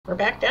We're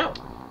backed out.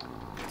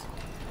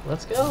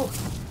 Let's go.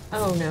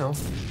 Oh no.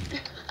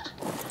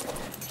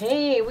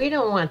 Hey, we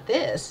don't want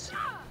this.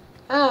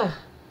 Ah.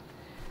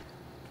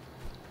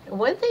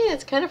 One thing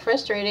that's kind of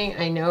frustrating,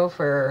 I know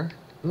for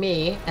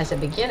me as a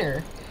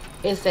beginner,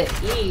 is that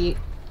E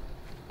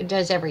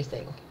does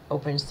everything.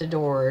 Opens the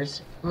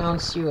doors,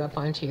 mounts you up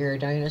onto your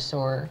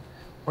dinosaur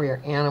or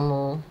your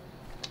animal,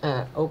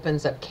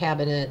 opens up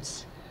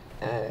cabinets.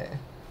 Uh,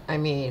 I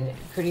mean,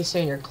 pretty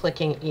soon you're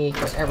clicking E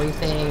for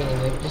everything,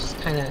 and you're just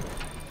kind of,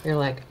 you're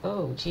like,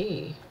 oh,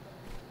 gee,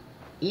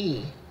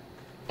 E.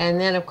 And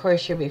then, of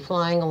course, you'll be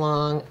flying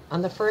along.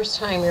 On the first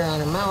time you're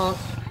on a mount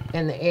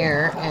in the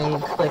air and you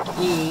click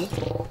E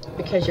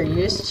because you're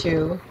used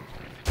to,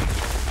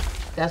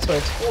 that's what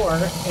it's for,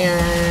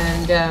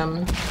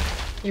 and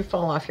you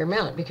fall off your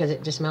mount because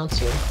it dismounts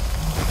you.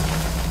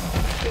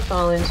 You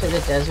fall into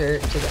the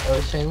desert, to the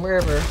ocean,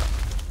 wherever,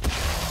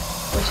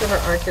 whichever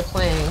arc you're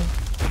playing.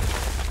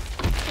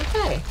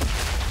 Okay,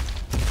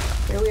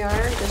 here we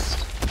are,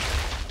 just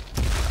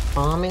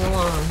bombing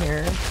along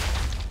here.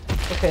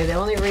 Okay, the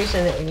only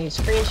reason that we need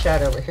screenshot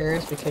over here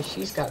is because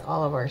she's got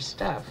all of our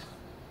stuff.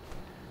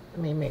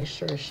 Let me make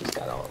sure she's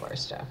got all of our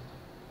stuff.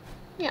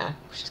 Yeah,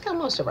 she's got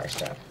most of our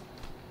stuff.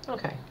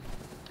 Okay.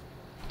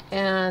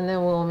 And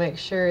then we'll make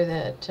sure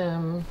that,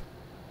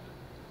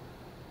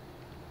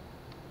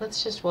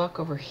 let's just walk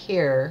over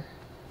here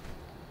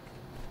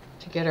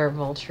to get our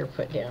vulture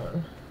put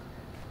down,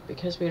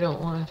 because we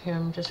don't want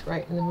him just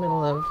right in the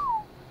middle of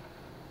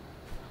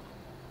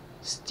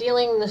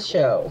stealing the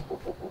show.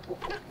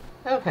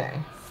 Okay.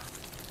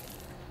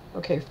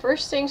 Okay,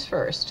 first things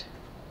first.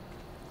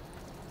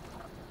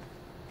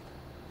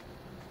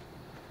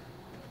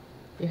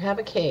 You have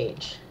a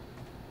cage.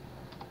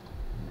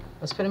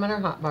 Let's put him in our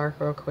hotbar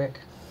real quick.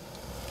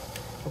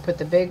 We'll put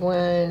the big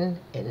one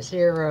in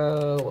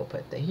 0. We'll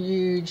put the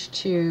huge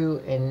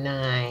 2 in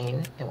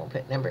 9. And we'll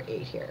put number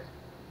 8 here.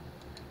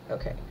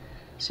 Okay,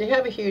 so you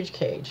have a huge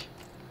cage.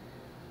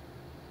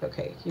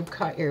 Okay, you've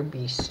caught your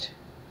beast.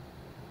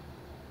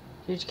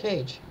 Huge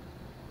cage.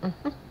 All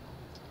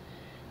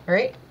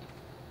right,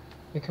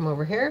 you come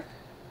over here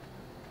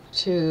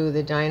to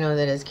the dino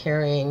that is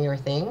carrying your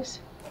things,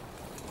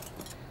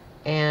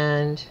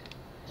 and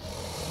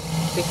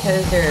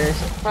because there's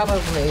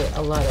probably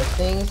a lot of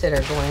things that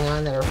are going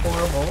on that are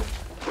horrible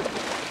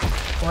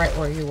right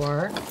where you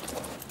are,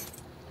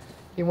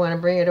 you want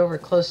to bring it over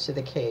close to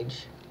the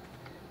cage.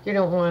 You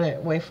don't want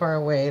it way far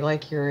away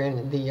like you're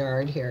in the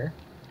yard here.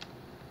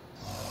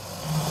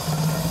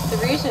 The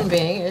reason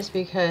being is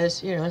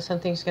because, you know,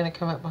 something's going to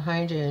come up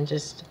behind you and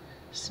just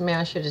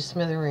smash it to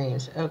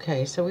smithereens.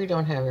 Okay, so we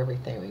don't have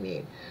everything we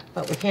need,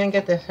 but we can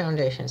get the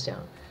foundations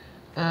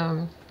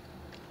down.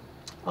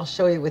 I'll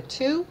show you with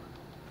 2.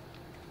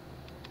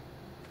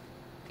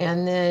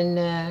 And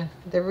then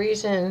the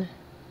reason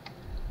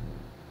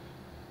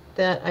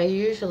that I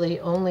usually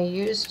only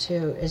use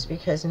 2 is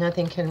because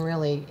nothing can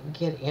really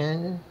get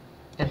in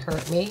and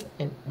hurt me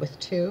with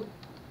 2.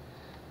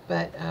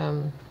 But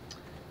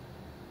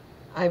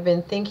I've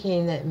been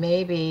thinking that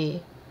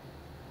maybe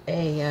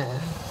a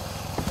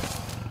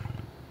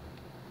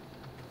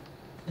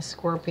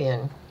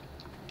scorpion,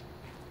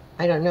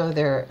 I don't know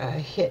their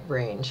hit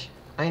range.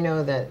 I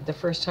know that the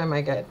first time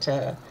I got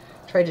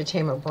tried to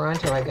tame a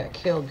Bronto, I got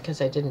killed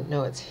because I didn't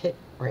know its hit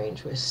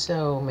range was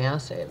so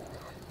massive.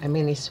 I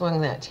mean, he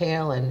swung that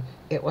tail and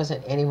it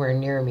wasn't anywhere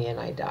near me and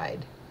I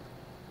died.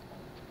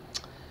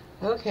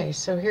 Okay,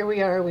 so here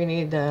we are. We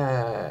need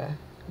the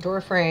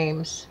door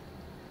frames,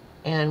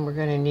 and we're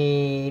going to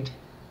need,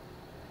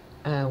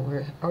 we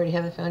already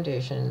have the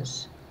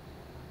foundations.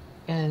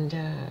 And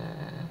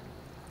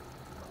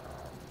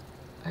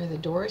are the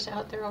doors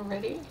out there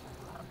already?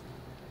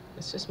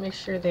 Let's just make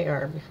sure they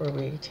are before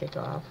we take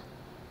off.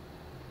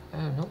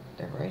 Oh, nope,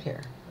 they're right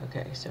here.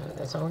 Okay, so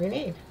that's all we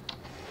need.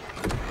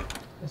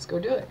 Let's go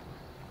do it.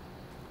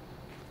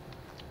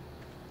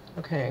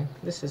 Okay,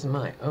 this is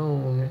my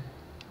own,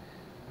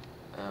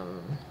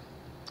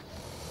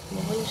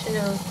 well, wouldn't you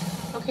know?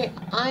 Okay,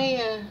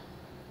 I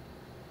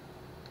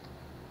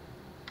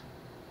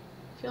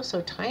feel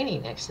so tiny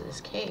next to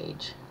this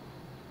cage.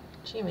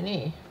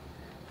 Jiminy.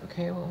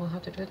 Okay, well, we'll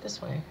have to do it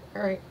this way.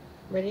 All right,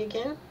 ready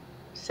again?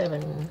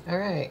 7. All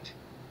right,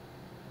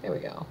 there we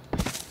go.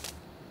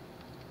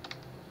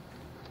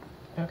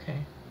 Okay.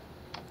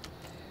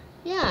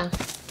 Yeah,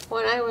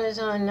 when I was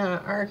on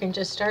ARC and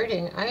just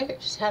starting, I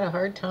just had a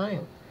hard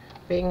time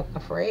being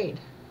afraid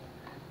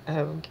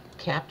of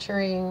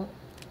capturing,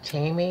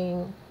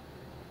 taming,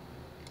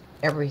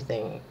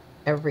 everythinging.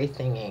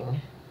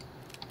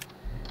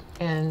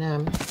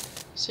 And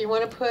so you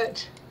want to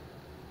put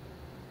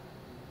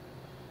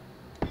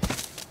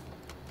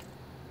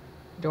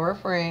door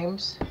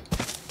frames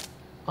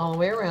all the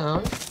way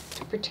around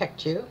to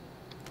protect you,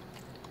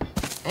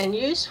 and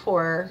use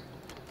for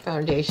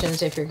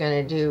foundations if you're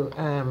going to do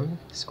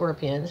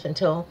scorpions,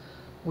 until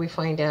we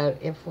find out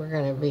if we're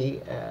going to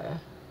be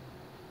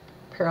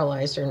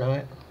paralyzed or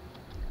not,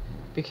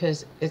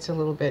 because it's a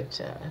little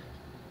bit,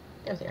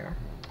 there they are.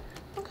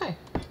 Okay,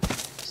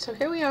 so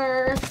here we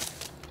are.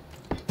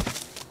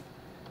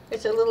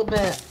 It's a little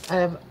bit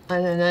of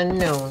an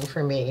unknown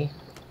for me.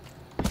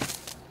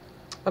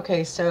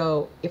 Okay,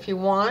 so if you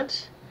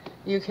want,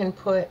 you can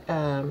put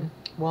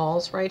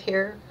walls right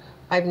here.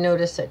 I've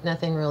noticed that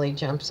nothing really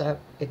jumps up.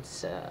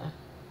 It's,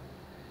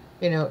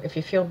 you know, if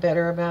you feel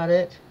better about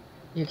it,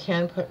 you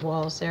can put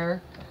walls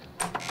there.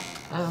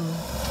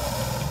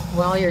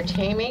 While you're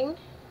taming,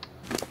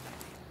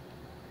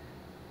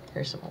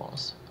 here's some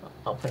walls.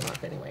 I'll put them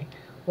up anyway.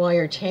 While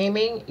you're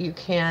taming, you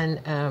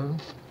can,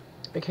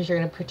 because you're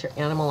going to put your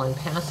animal on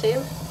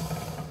passive,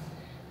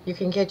 you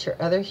can get your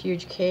other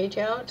huge cage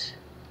out.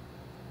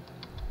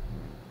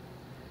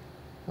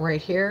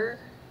 Right here,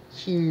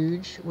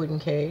 huge wooden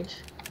cage.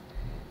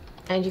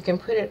 And you can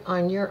put it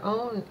on your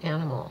own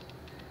animal.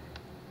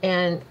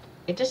 And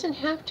it doesn't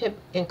have to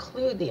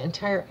include the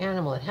entire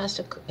animal. It has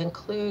to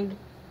include,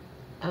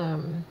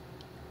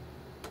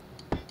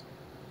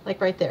 like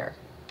right there.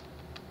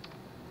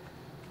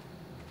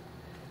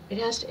 It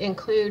has to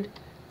include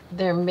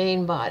their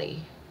main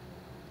body.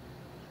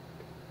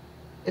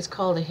 It's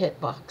called a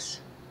hit box.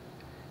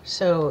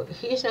 So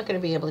he's not going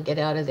to be able to get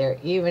out of there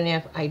even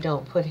if I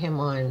don't put him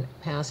on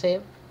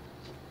passive.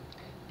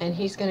 And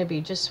he's going to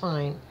be just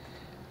fine.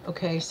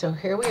 Okay, so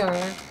here we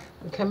are.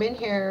 We come in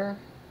here.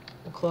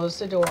 We'll close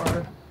the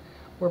door.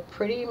 We're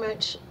pretty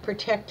much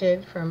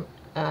protected from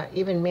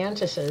even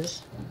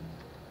mantises.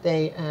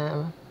 They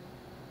have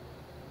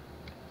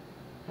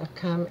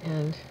come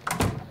and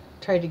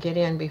tried to get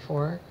in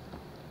before.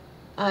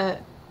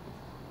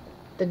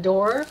 The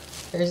door,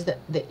 there's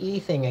the E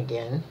thing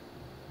again.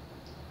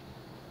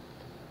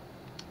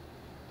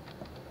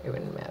 It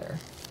wouldn't matter.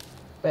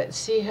 But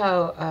see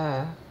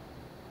how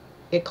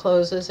it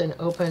closes and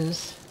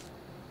opens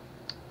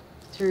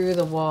through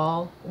the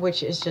wall,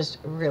 which is just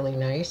really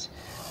nice.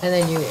 And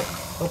then you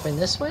open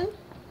this one.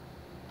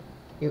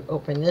 You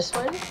open this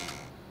one.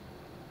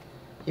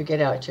 You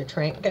get out your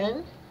trank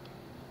gun.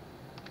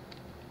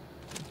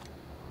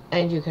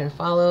 And you can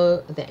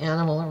follow the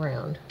animal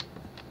around.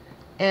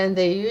 And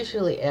they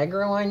usually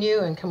aggro on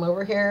you and come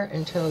over here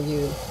until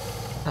you've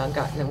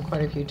gotten them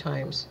quite a few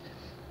times.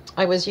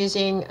 I was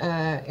using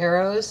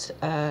arrows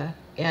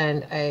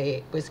and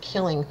I was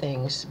killing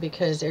things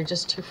because they're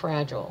just too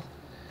fragile.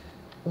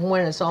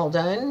 When it's all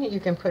done, you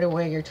can put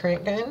away your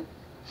trank gun.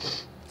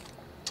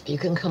 You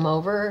can come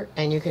over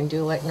and you can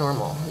do like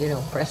normal. You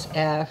know, press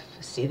F,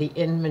 see the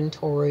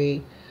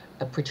inventory,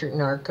 put your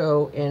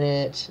narco in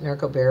it,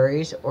 narco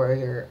berries or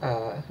your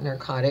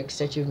narcotics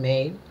that you've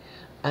made,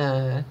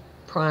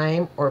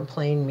 prime or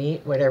plain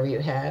meat, whatever you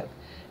have.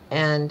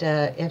 And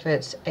if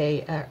it's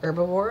a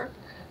herbivore,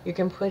 you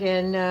can put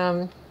in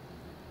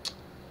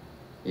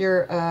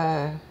your,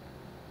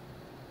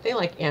 they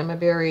like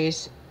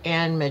amaberries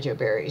and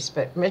mejoberries,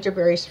 but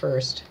mejoberries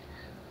first.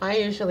 I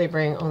usually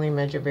bring only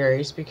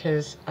mejoberries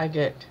because I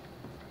get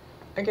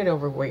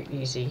overweight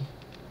easy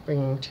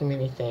bringing too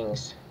many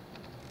things.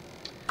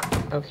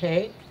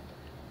 Okay,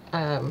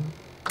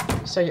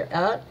 so you're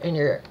out and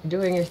you're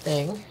doing your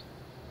thing,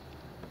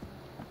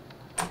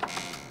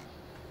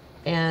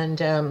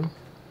 and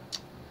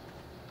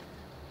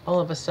all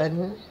of a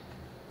sudden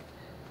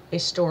a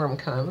storm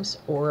comes,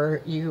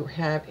 or you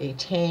have a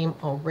tame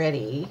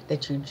already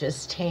that you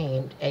just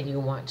tamed and you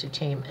want to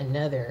tame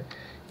another.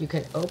 You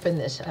can open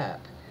this up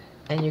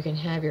and you can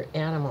have your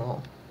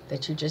animal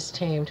that you just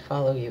tamed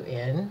follow you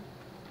in,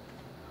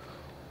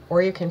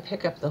 or you can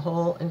pick up the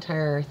whole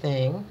entire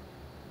thing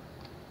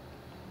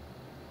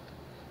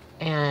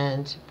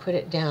and put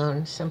it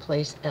down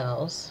someplace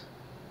else.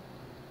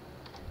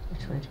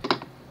 Which one?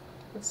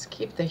 Let's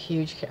keep the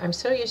huge, I'm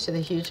so used to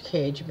the huge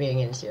cage being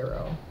in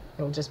 0.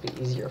 It'll just be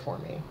easier for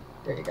me.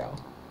 There you go.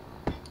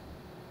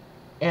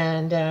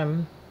 And I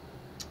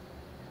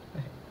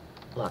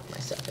locked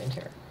myself in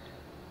here.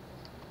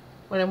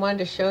 What I wanted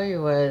to show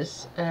you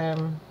was, I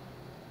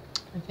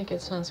think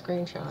it's on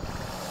screenshot.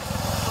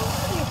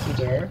 Oh, thank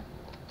you, dear.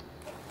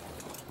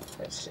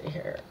 Let's see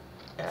here.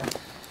 Yeah,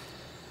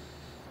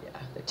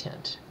 the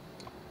tent.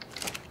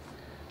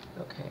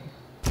 Okay.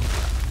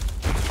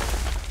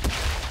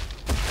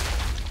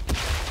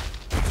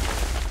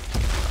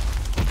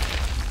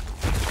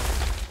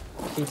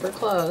 Keep her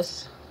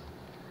close.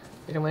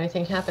 You don't want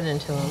anything happening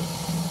to him.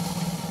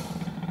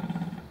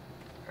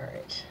 All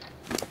right.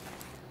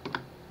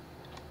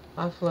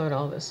 Offload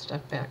all this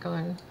stuff back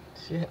on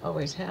so you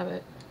always have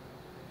it.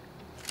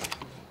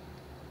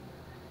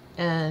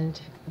 And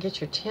get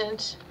your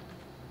tent.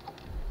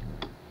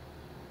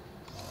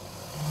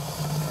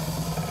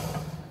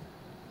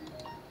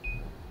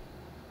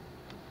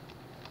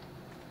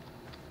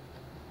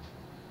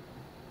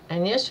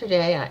 And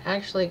yesterday I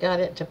actually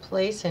got it to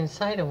place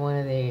inside of one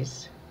of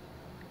these.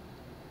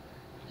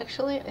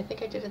 Actually, I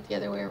think I did it the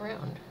other way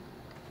around.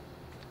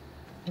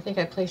 I think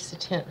I placed the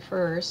tent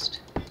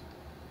first,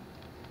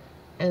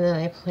 and then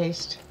I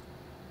placed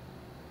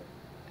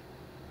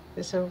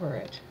this over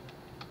it.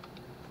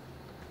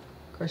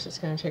 Of course, it's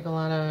going to take a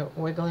lot of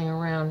wiggling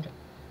around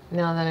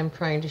now that I'm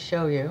trying to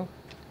show you.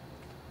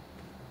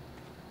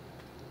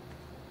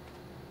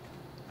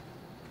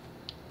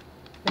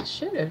 It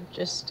should have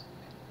just,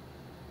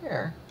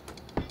 there.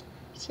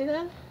 See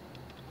that?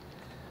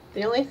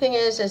 The only thing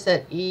is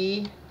that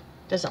E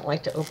doesn't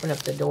like to open up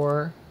the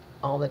door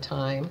all the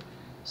time.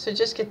 So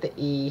just get the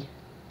E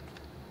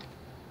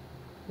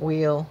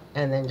wheel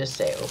and then just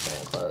say open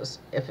and close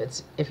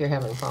if you're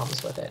having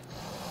problems with it.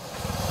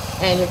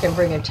 And you can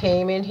bring a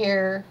tame in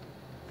here.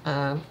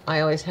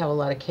 I always have a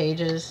lot of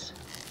cages.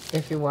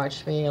 If you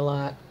watch me a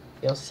lot,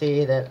 you'll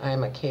see that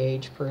I'm a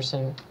cage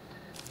person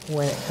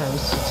when it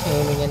comes to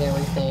taming and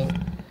everything.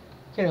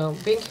 You know,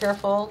 being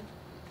careful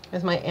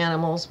with my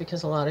animals,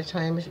 because a lot of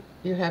times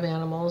you have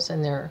animals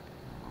and they're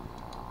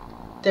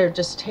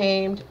just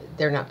tamed,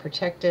 they're not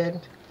protected,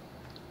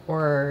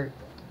 or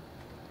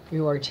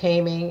you are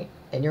taming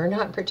and you're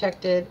not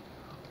protected,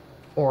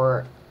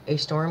 or a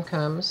storm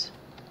comes.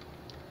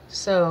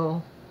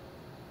 So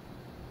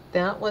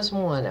that was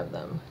one of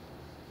them.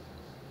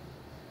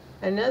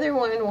 Another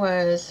one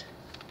was,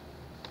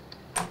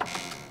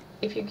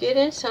 if you get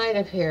inside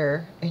of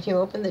here and you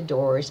open the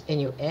doors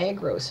and you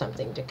aggro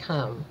something to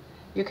come,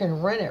 you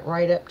can run it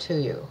right up to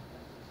you.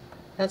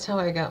 That's how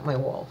I got my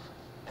wolf.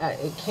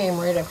 It came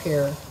right up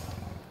here.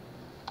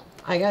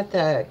 I got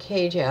the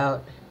cage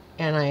out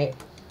and I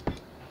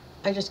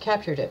just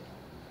captured it.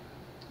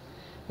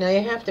 Now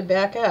you have to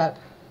back up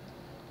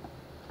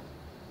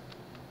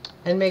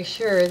and make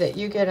sure that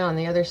you get on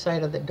the other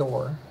side of the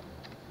door.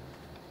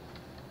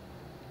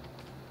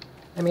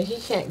 I mean, he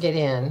can't get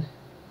in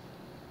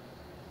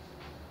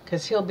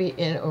because he'll be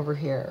in over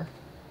here.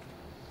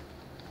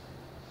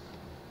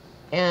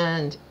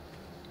 And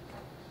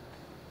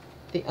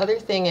the other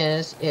thing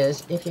is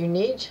if you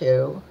need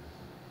to,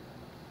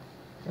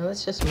 now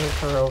let's just move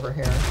her over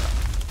here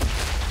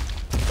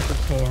if we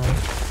can.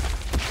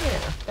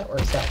 Yeah, that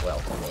works out well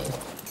for me.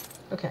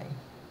 Okay.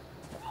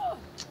 All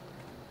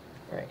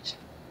right.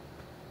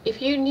 If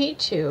you need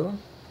to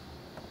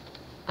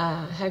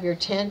have your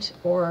tent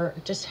or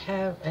just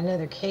have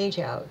another cage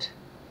out,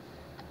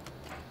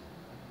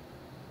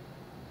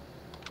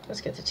 let's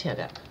get the tent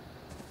up.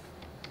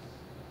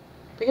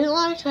 Because a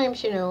lot of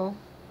times, you know,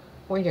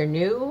 when you're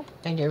new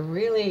and you're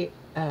really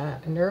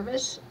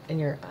nervous and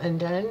you're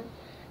undone,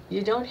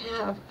 you don't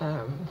have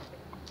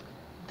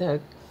the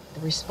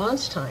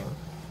response time.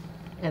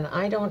 And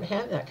I don't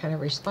have that kind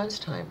of response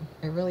time.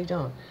 I really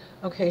don't.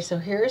 Okay, so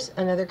here's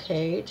another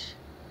cage.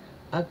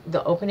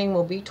 The opening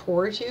will be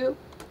towards you.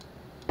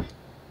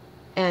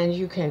 And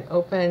you can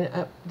open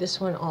up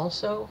this one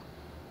also.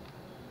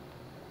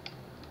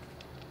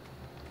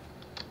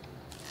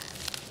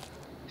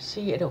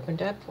 See, it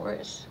opened up for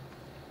us.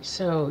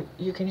 So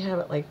you can have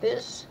it like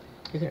this.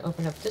 You can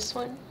open up this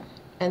one.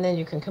 And then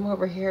you can come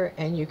over here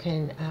and you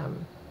can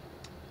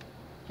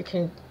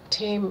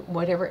tame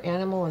whatever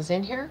animal is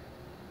in here.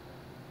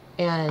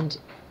 And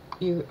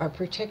you are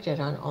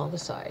protected on all the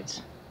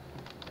sides.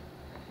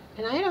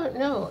 And I don't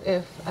know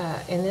if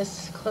in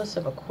this close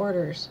of a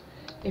quarters,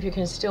 if you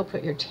can still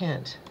put your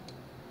tent.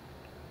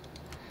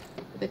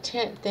 The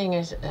tent thing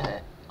is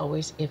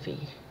always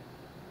iffy.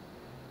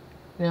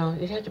 No,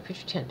 you'd have to put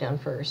your tent down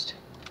first.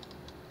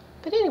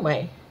 But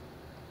anyway,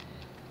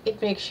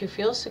 it makes you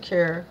feel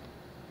secure,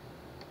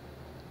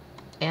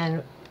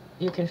 and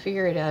you can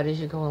figure it out as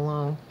you go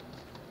along.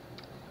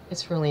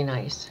 It's really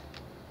nice.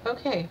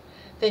 Okay,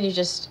 then you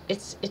just,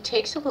 it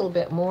takes a little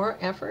bit more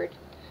effort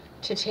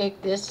to take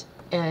this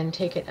and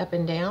take it up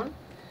and down,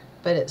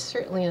 but it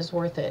certainly is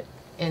worth it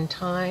in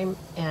time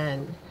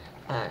and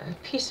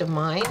peace of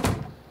mind.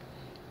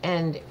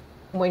 And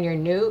when you're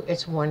new,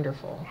 it's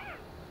wonderful.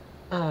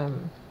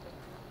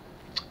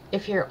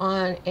 If you're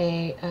on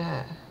a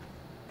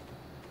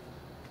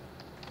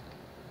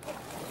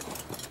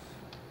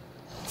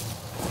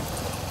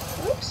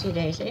oopsie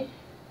daisy,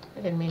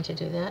 I didn't mean to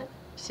do that.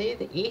 See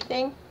the E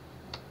thing?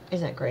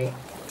 Isn't that great?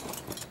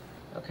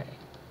 Okay.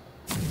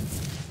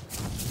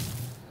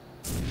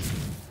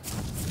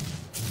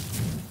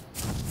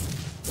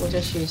 We'll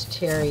just use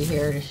Terry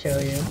here to show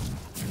you.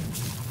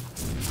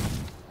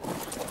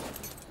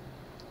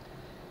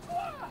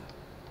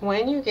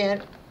 When you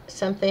get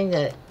something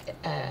that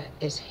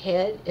its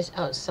head is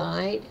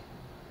outside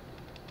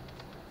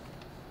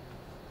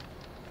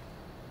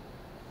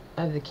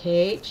of the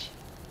cage,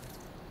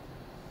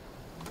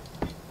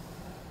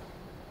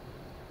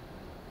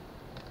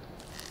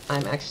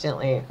 I'm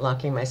accidentally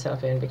locking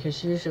myself in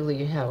because usually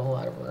you have a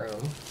lot of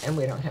room, and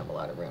we don't have a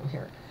lot of room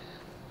here.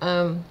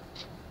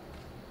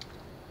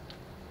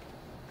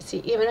 See,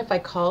 even if I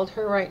called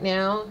her right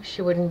now,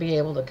 she wouldn't be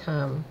able to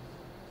come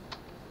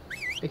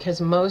because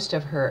most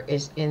of her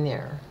is in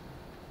there.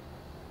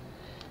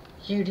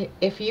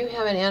 If you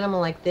have an animal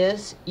like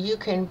this, you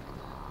can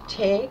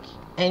take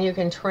and you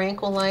can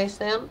tranquilize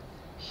them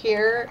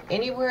here,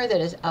 anywhere that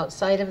is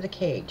outside of the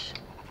cage.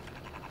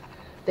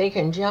 They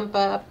can jump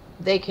up,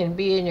 they can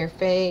be in your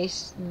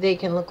face, they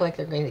can look like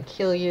they're going to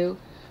kill you,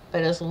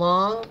 but as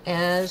long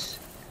as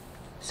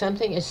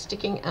something is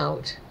sticking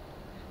out,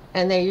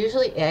 and they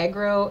usually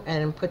aggro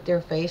and put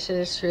their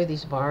faces through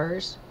these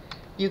bars,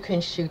 you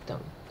can shoot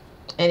them.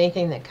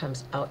 Anything that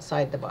comes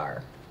outside the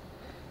bar,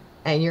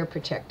 and you're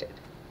protected.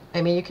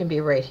 I mean, you can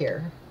be right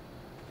here.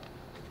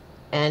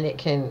 and it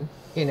can,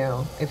 you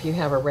know, if you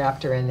have a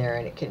raptor in there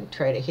and it can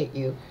try to hit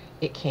you,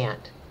 it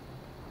can't.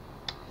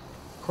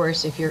 Of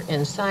course, if you're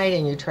inside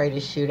and you try to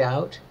shoot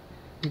out,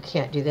 you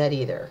can't do that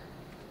either.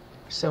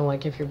 So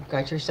like if you've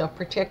got yourself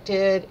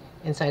protected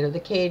inside of the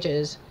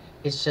cages,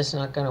 it's just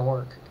not going to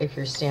work if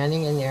you're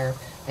standing in there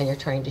and you're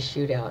trying to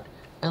shoot out.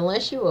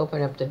 Unless you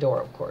open up the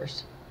door, of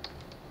course.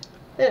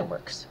 Then it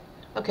works.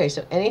 Okay,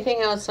 so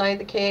anything outside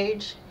the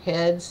cage,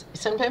 heads,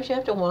 sometimes you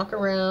have to walk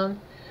around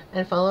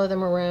and follow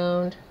them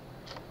around.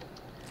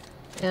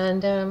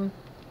 And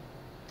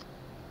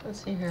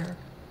let's see here.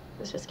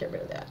 Let's just get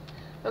rid of that.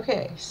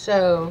 Okay,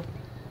 so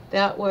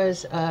that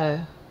was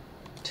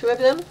 2 of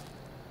them.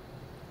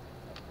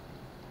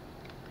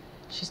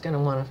 She's going to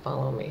want to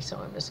follow me, so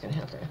I'm just going to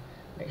have to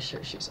make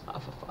sure she's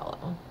off a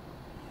follow.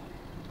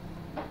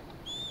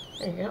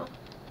 There you go.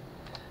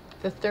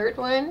 The third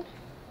one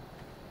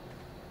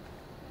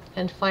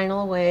and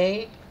final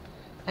way,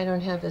 I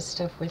don't have this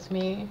stuff with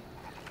me.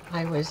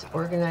 I was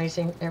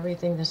organizing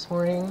everything this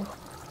morning.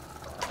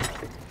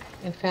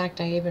 In fact,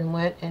 I even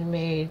went and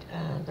made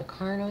the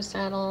Carno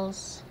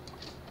saddles.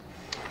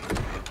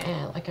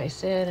 And like I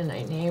said, and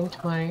I named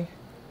my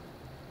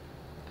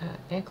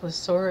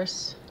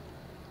Ankylosaurus.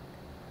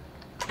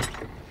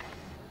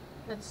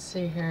 Let's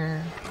see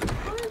here.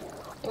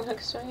 What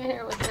hook's doing in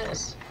here with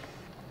this?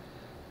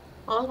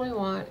 All we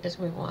want is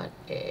we want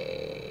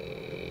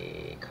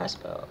a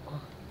crossbow.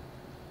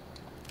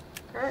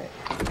 Alright.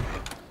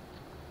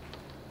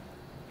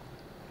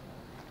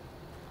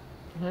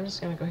 I'm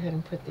just going to go ahead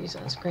and put these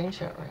on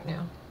screenshot right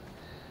now.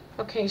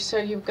 Okay, so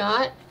you've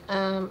got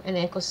an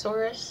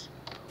Ankylosaurus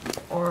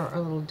or a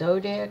little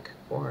Dodic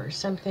or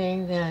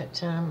something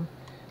that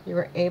you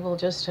were able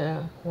just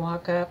to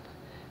walk up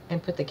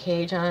and put the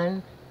cage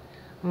on.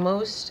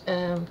 Most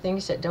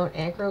things that don't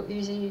aggro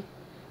easy,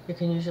 you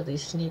can usually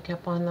sneak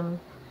up on them.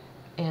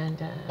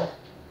 And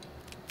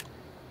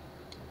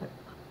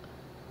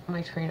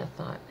my train of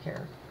thought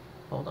here.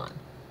 Hold on.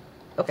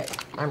 Okay,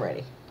 I'm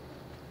ready.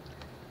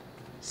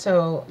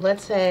 So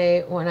let's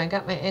say when I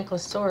got my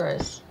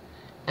Ankylosaurus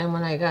and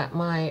when I got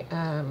my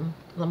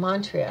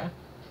Lamantria,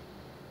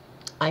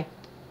 I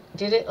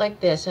did it like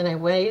this, and I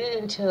waited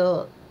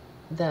until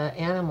the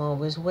animal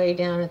was way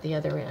down at the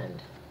other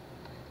end.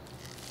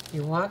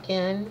 You walk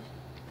in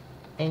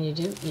and you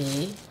do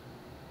E,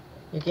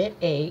 you get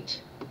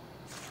 8,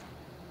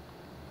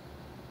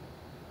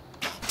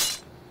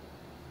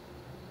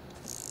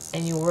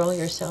 and you whirl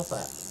yourself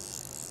up.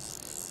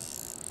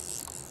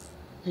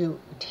 You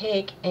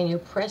take and you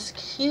press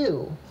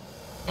Q,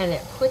 and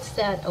it puts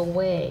that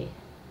away.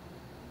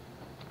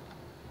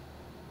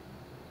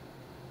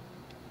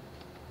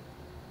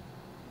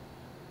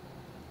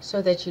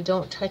 So that you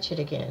don't touch it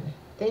again.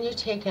 Then you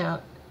take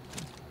out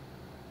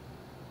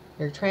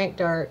your tranq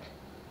dart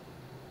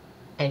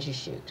and you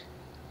shoot.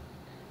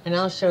 And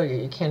I'll show you,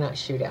 you cannot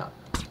shoot out.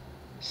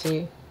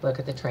 See, look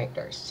at the tranq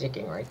dart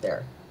sticking right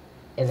there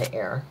in the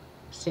air.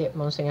 See it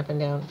bouncing up and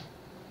down?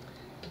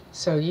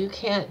 So you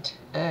can't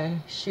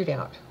shoot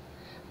out.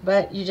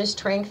 But you just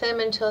tranq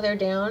them until they're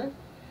down.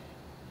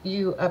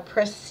 You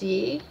press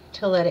C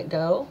to let it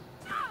go.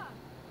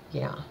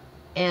 Yeah.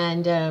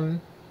 And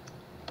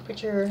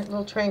put your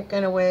little tranq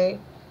gun away,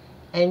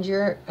 and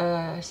you're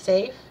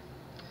safe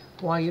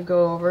while you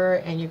go over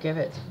and you give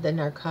it the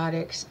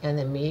narcotics and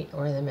the meat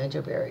or the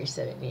mejoberries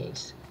that it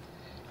needs.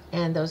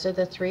 And those are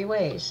the 3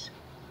 ways.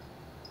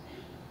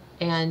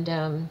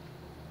 And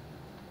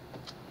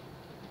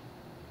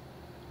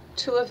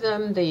 2 of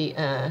them,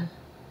 the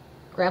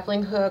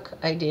grappling hook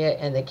idea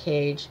and the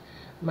cage,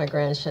 my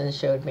grandson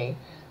showed me.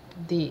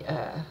 The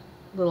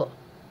little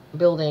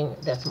building,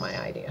 that's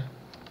my idea.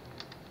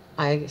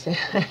 I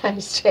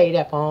stayed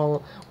up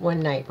all one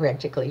night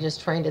practically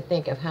just trying to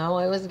think of how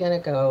I was going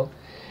to go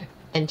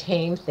and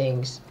tame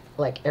things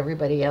like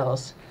everybody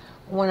else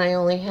when I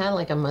only had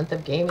like a month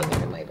of gaming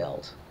under my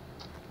belt.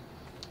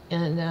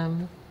 And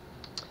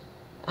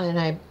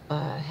I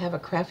have a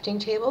crafting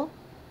table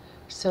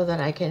so that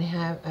I can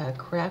have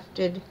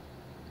crafted.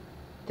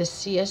 The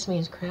CS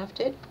means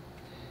crafted.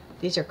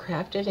 These are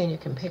crafted and you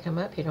can pick them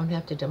up. You don't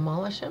have to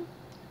demolish them.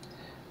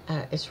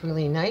 It's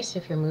really nice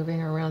if you're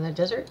moving around the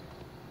desert.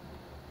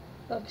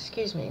 Oh,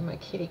 excuse me, my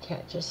kitty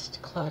cat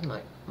just clawed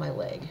my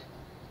leg,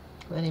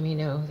 letting me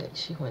know that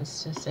she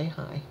wants to say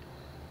hi.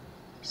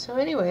 So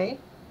anyway,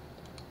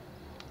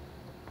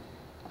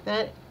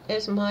 that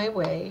is my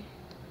way.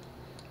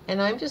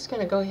 And I'm just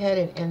going to go ahead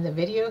and end the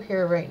video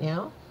here right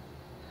now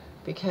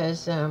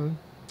because I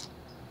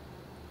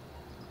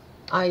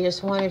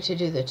just wanted to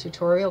do the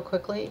tutorial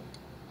quickly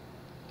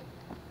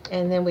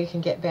and then we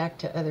can get back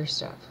to other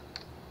stuff.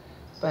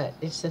 But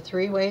it's the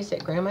 3 ways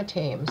that Grandma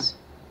tames.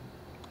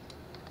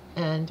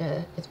 And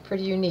it's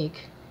pretty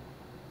unique,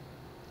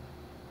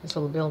 this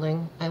little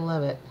building. I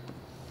love it.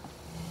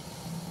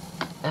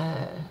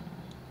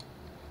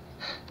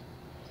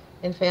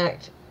 In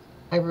fact,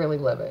 I really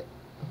love it.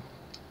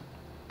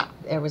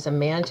 There was a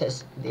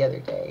mantis the other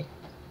day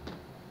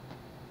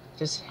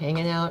just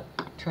hanging out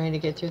trying to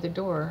get through the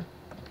door,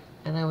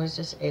 and I was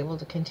just able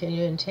to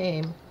continue and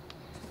tame.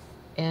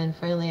 And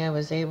finally I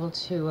was able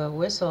to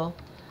whistle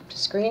to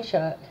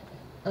screenshot.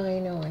 I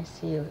know, I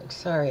see you.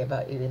 Sorry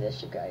about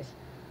this, you guys.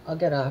 I'll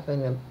get off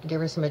and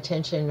give her some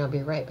attention, and I'll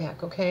be right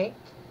back, okay?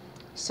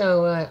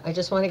 So I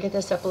just want to get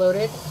this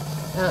uploaded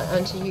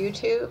onto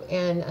YouTube,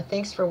 and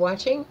thanks for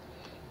watching.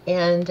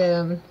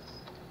 And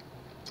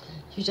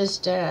you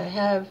just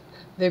have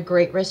the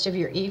great rest of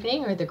your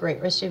evening or the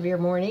great rest of your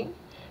morning.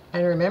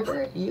 And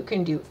remember, you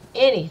can do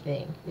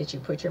anything that you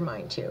put your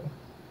mind to.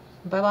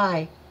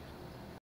 Bye-bye.